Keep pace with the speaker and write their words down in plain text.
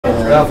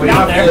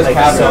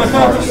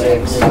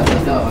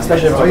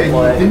Especially if I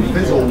play.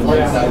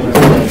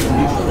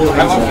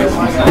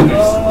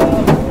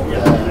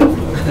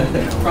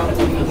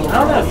 I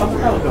don't know, something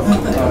probably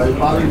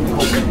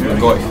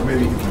go.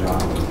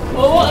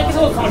 Well, I guess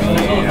it'll come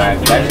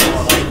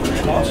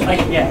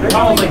like, yeah,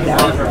 probably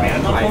down for a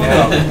man. I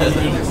know.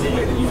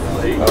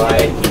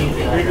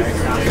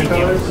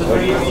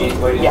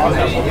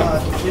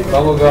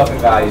 But we'll go up in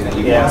value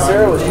then. Yeah,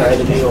 Sarah was trying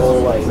to do the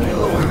whole like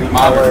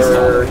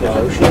recolor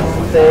devotion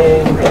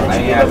thing. I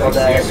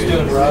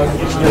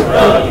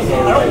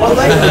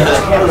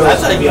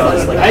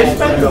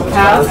spent the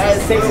past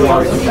 6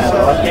 months with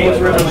that. Games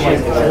really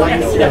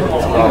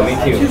Oh, me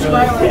too.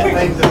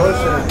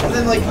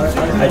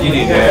 I do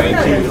need that.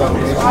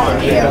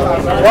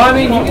 Well, I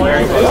mean, it was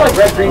like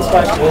red, green,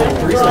 splash, blue. I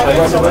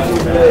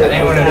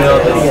didn't want to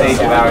build the stage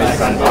of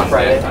ours on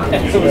Friday. I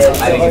think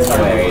it's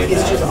hilarious.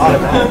 It's just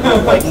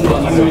automatic. Like you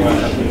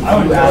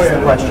ask the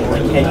question,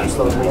 like, can you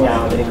slow me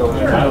down? And it goes.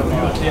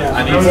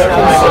 I need to start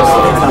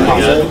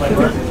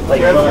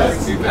like,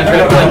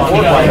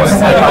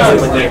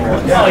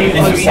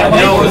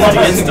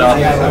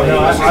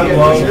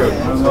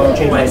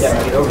 change my deck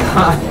to get over.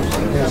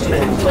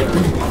 Like,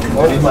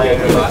 most of my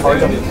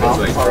cards on the top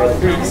are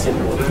like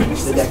simple. The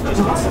deck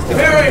just consistent.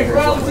 Very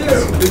well, too.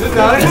 Is it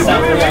not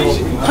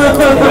information?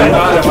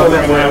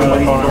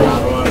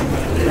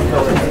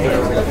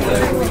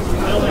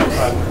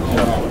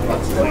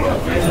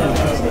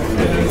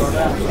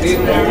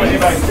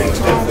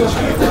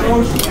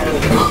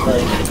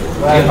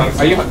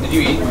 Are you? Did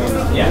you eat?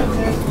 Yeah.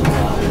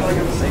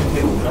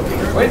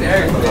 Wait,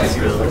 Eric.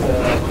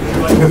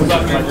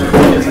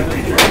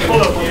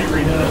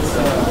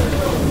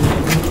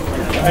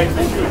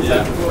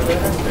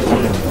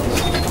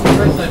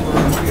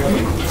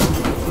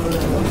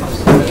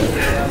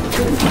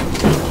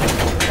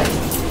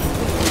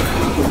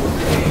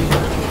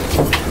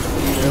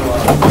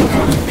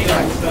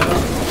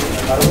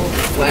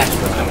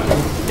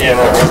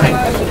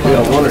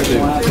 Yeah, one or two.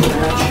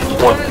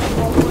 One.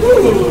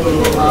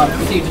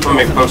 I'll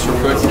make a post real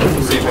quick.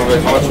 See if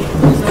anybody's watching.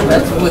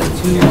 That's with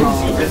two.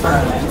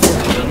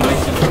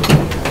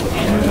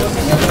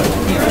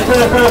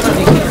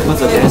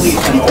 What's up, guys?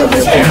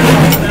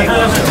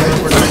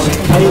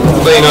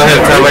 Well, you know, ahead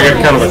of time, I got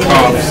kind of a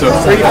cough, so.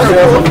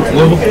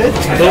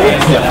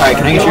 Alright,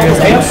 can I get your guys'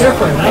 names?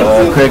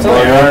 Craig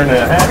Barnard.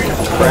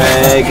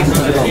 Craig.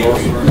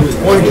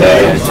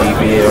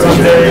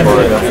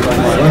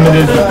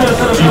 Limited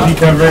GP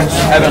coverage.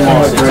 Haven't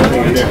lost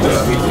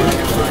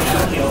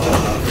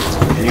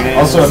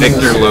Also,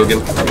 Victor Logan.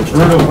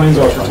 Brutal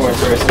Planeswalker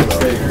points racing,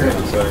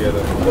 so I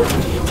gotta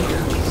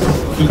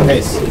keep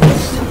pace.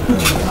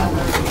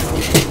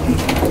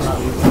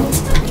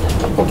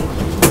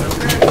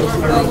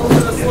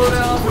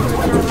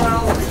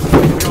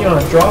 You want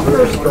to draw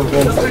first or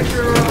roll first?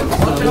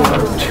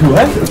 Do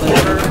what?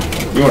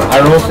 You want a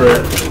high roll for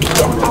it?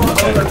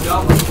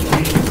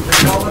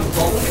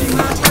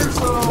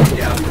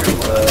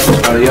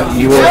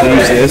 You want to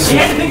use this?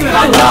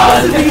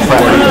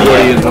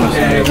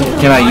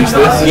 Can I use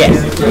this? Yes.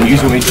 You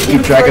use when we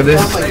keep track of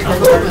this? Yeah.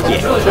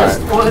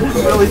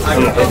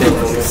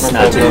 It's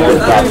not too much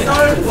problem.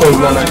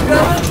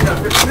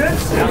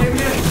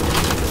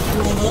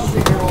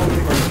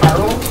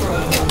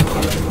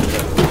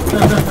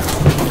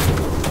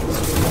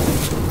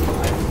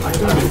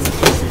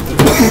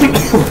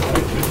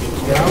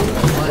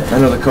 I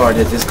know the card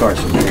that this card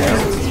should be.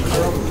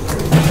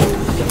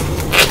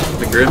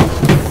 The grid?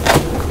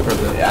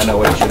 Yeah, I know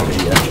what it should be.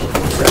 I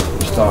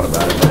just thought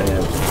about it, but I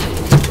have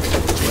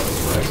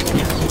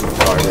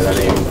card that I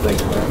didn't even think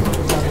about.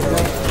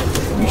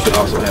 You should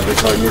also have the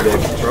card in your deck.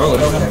 Probably.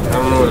 I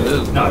don't know what it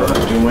is.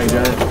 Doom Wing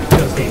Giant?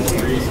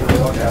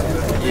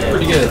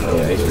 Pretty good.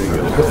 Yeah, he's pretty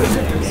good.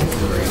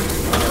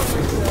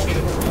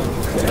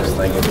 Just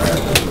thinking about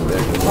it.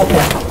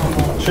 Okay.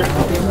 Sure.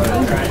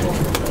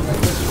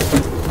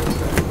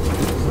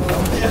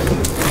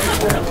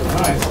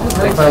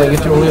 They finally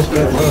get you a list.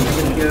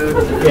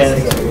 Yeah.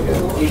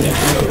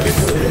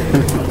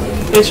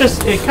 It's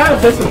just, it kind of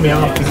pisses me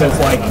off because,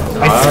 like,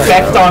 I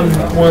spec'd on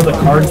one of the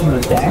cards in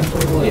the deck.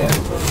 Yeah.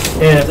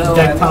 And it's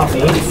deck top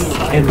 8,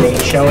 and they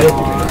show it.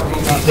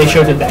 They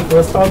show the deck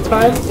list all the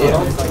time.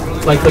 Yeah.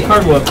 Like, the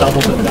card will have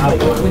doubled in value.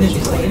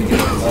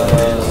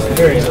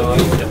 Very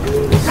annoying.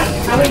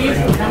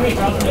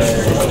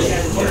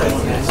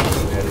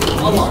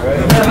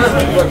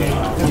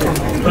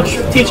 Which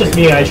teaches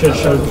me I should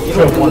show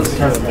once a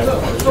tournament.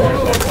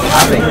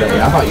 I think that,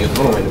 I thought you was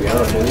going to be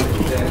honest with you.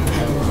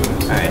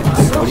 Alright,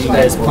 what do you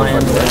guys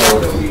plan?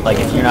 Like,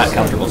 if you're not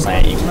comfortable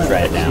saying it, you can just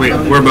write it down.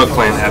 We're both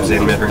playing Abs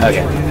and Midrange.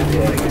 Okay.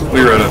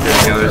 We rode up here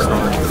together, so.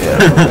 Yeah.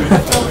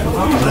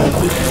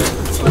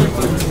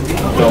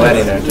 Throw that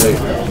in there too.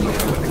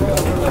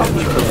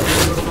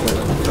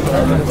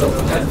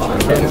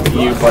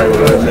 You probably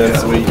would have been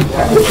sweet.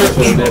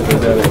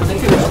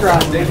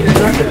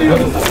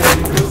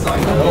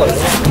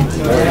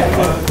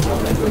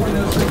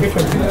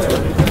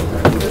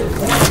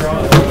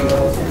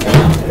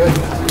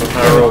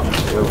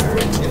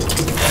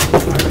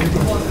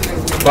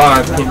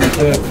 5, can't beat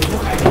that.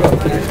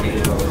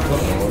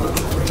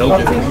 Told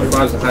you,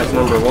 5 is the highest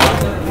number of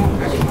walks.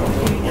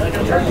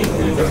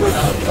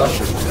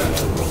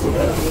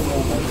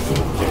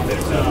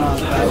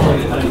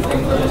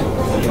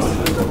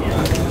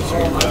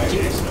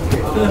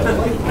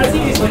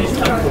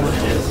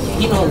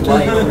 You know,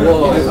 like,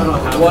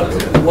 whoa,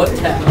 what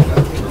tech?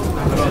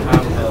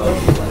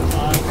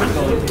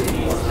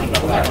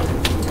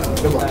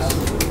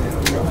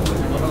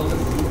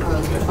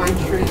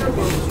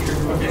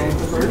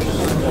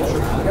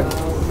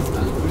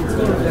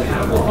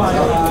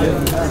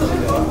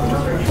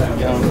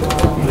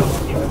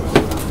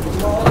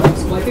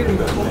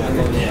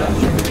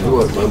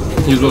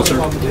 Use well, sir.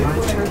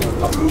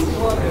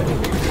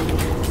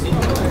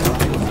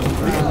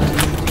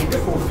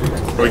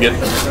 Are we good?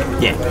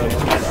 Yeah.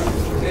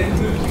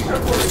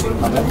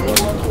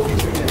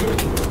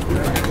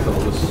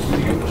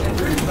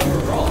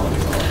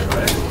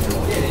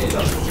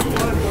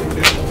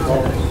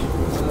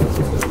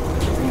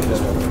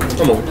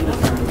 Come on.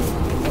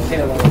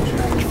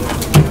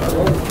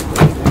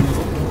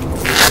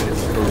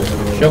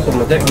 Shuffle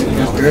my deck.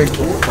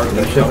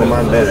 Shuffle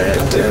mine better.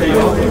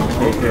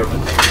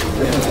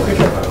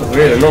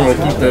 Weird, I normally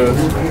keep the...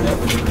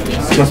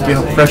 Must be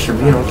all pressure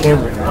being on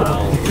camera.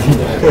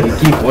 You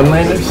keep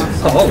one-landers?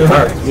 Oh,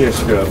 alright. You're a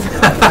scrub.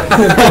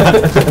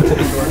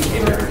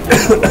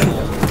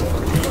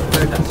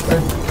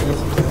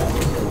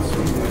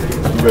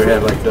 You better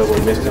have like double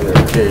mist in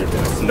there kid.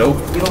 Nope.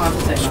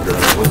 Scrub.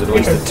 Was it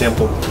always the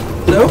temple?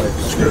 No.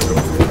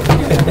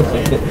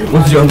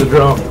 Was you on the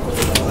draw?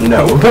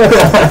 No.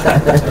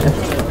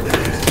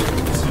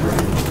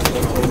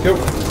 Go.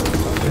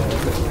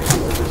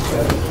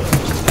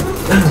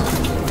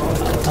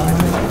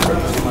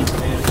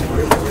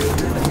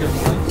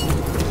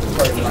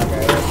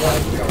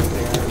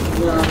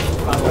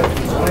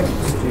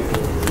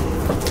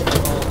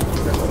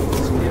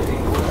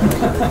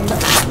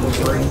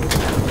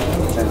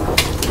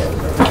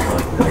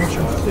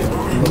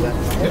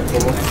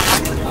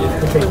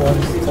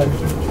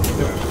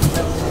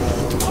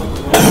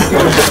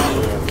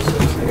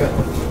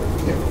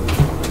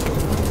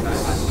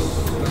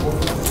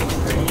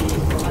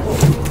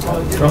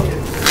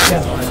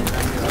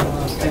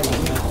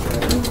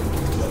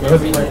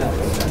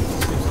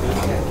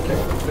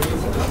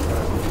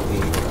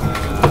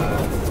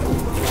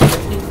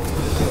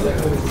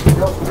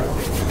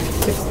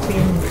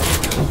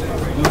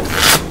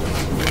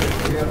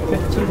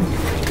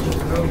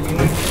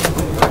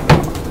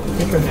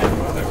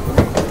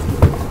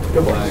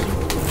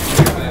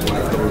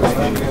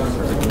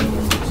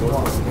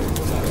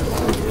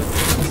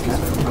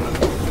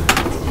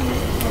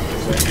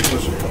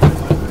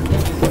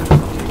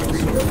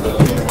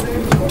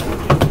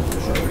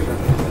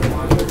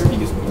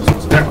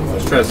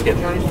 Let's try this again.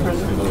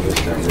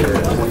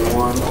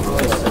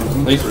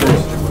 At least 4.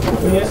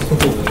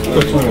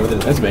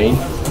 That's mean.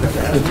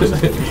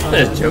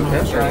 That's a joke.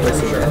 That's right.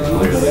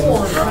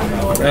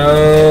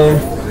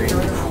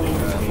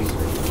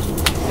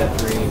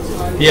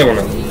 Yeah, one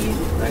of them.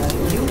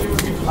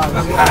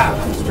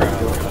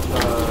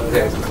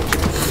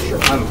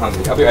 I'm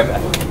hungry. I'll be right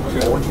back.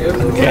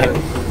 Okay.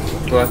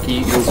 Lucky.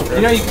 You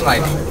know you can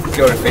like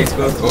go to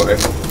Facebook or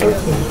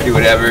do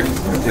whatever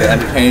to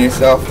entertain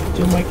yourself. Do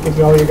you like give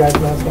all your guys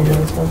last one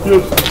last time?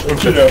 It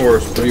should have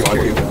worse. What do you want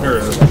to do?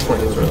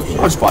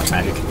 I'll just watch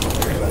Magic.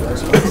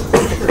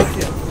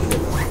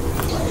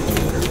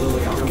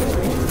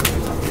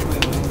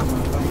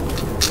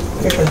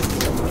 Okay.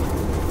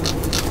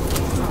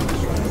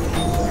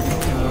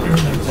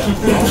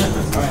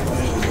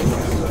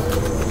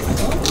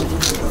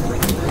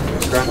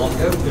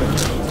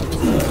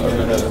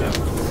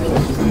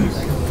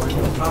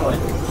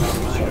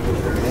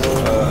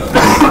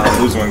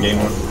 Lose one, game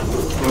one.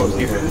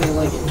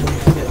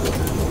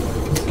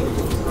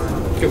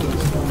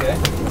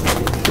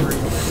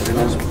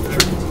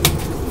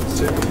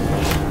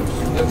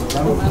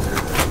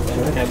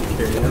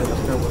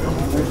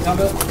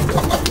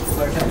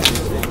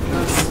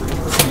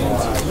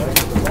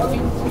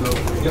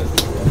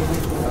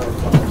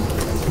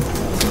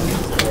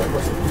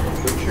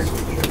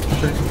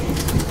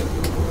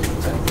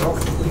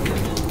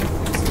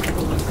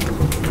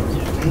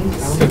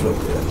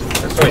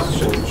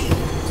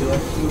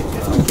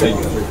 There you go.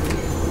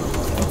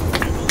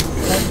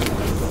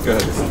 Go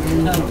ahead.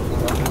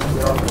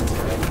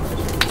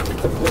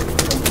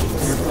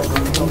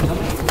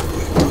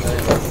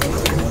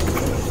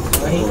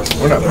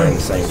 We're not playing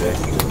the same day.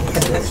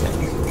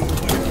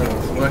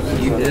 What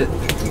you did?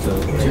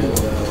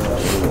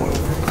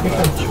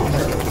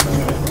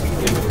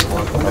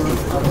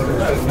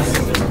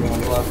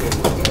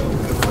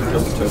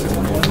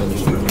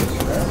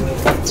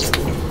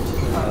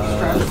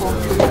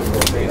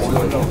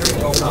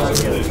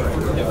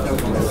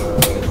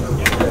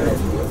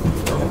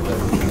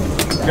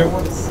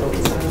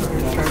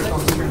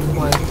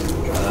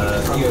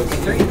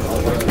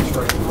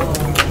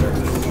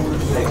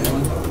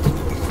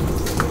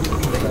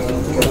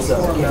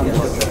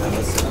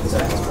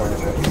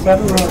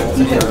 7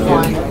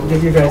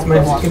 give you guys -2,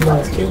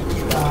 -2.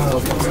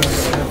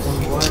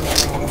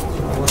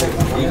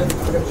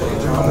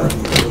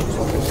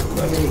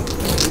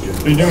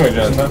 What are you doing,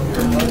 John? Huh?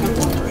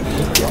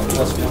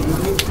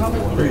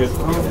 Pretty good.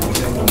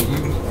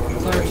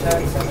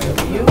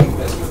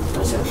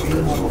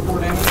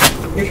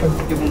 Your turn.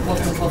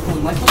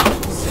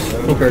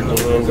 Full card to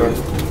land guard.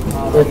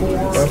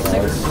 4,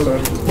 6,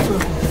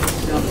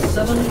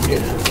 7.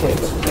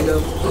 I go.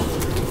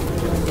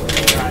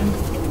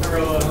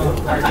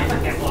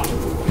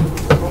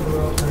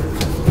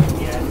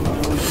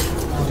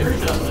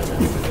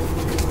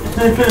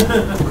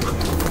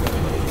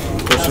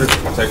 Pusher,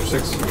 attack for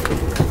 6.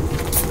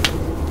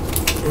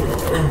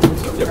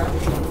 Yep.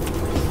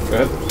 Go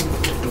ahead.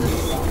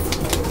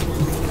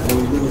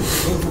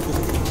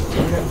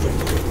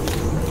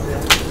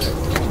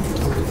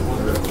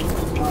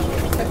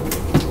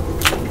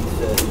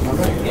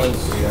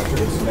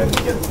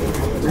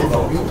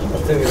 I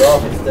took it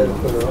off instead of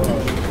put it on.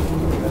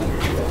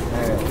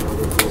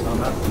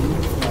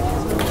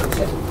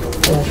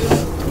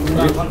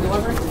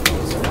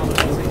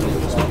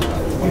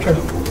 Your turn.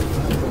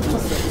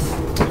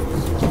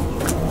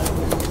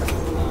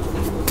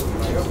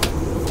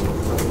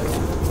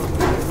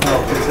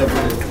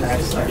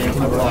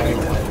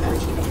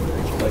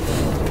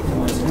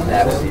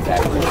 That would be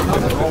back.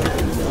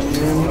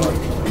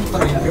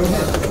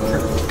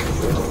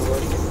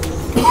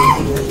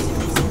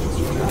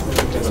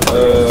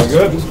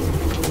 Good.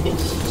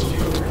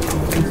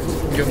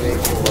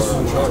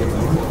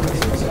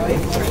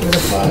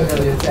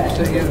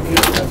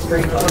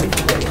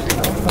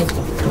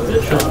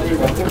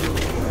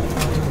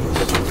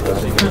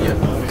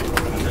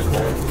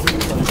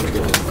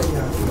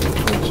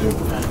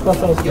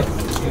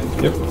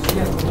 Yep.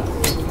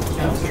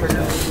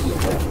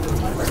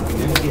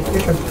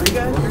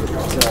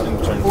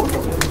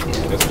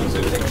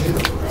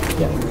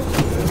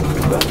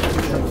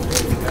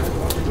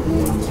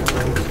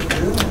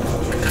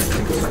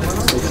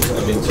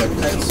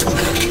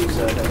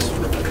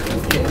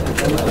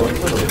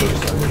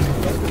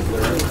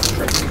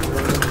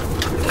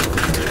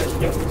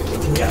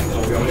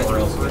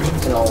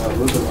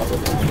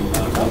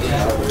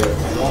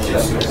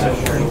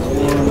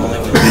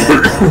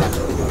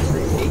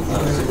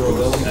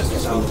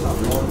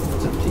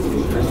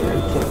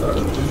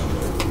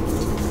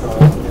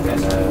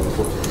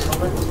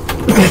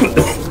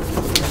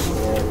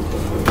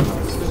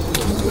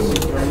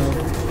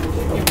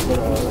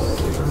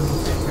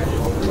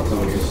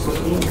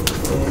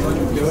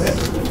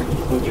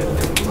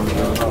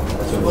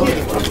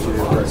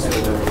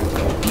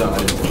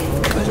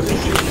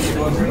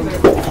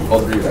 All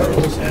 3 of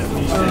those.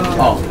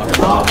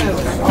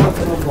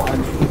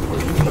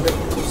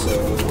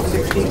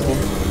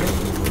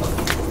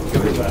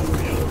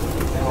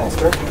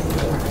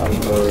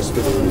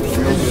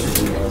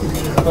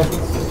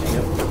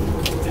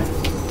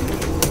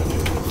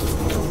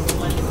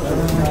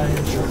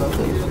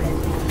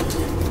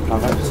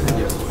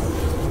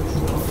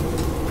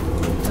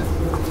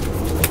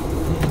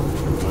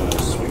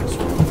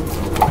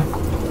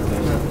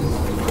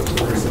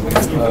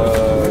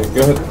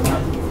 Go ahead.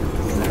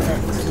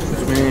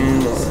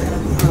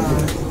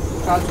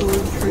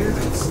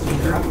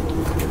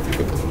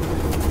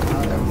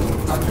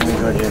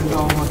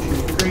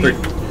 Three.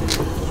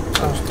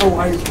 Oh,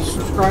 I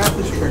subscribe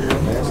this trigger.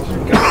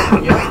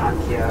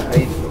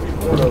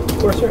 Of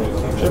course, sir.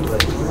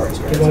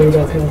 Give all you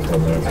guys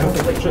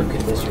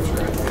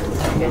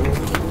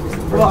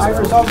Well, I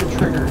resolved the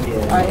trigger.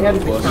 I had to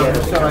be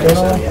counter, so I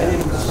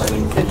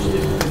didn't pitch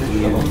it.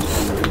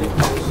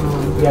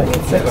 You gotta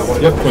get 6.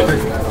 Yep,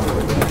 quick.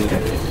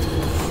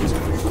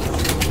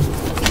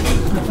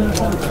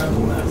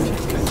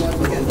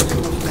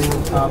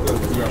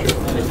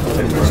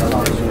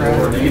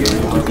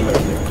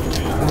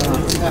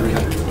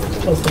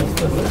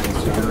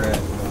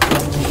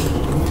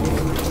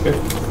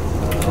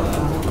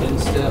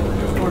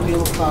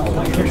 Ordeal top.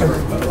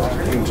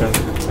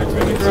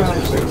 Activating 6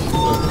 for 6.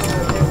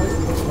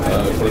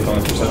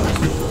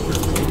 45%.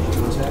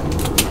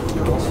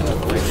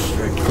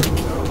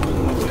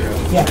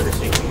 Yeah.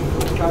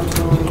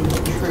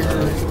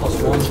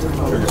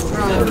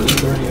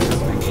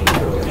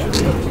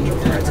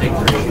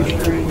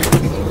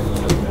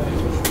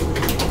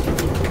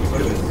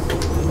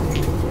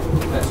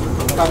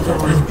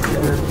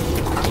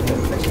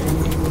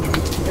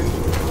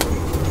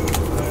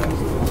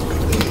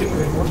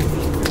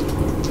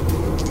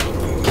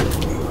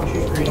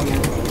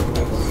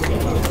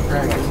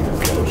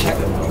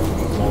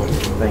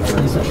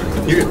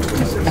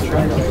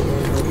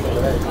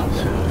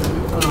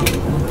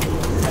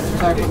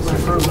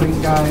 Sacrifice for a green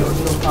guy, or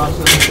still toss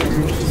the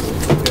triggers,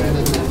 and then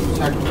the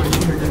sacrifice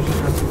triggers the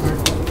rest of it.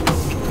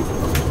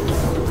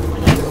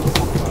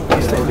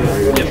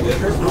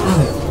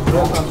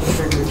 Roll toss the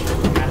triggers.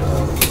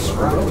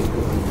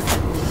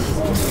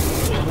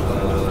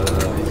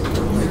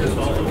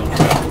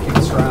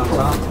 Kicks around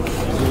top.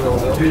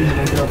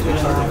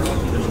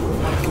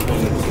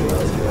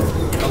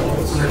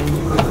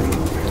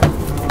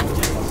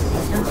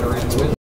 veteran with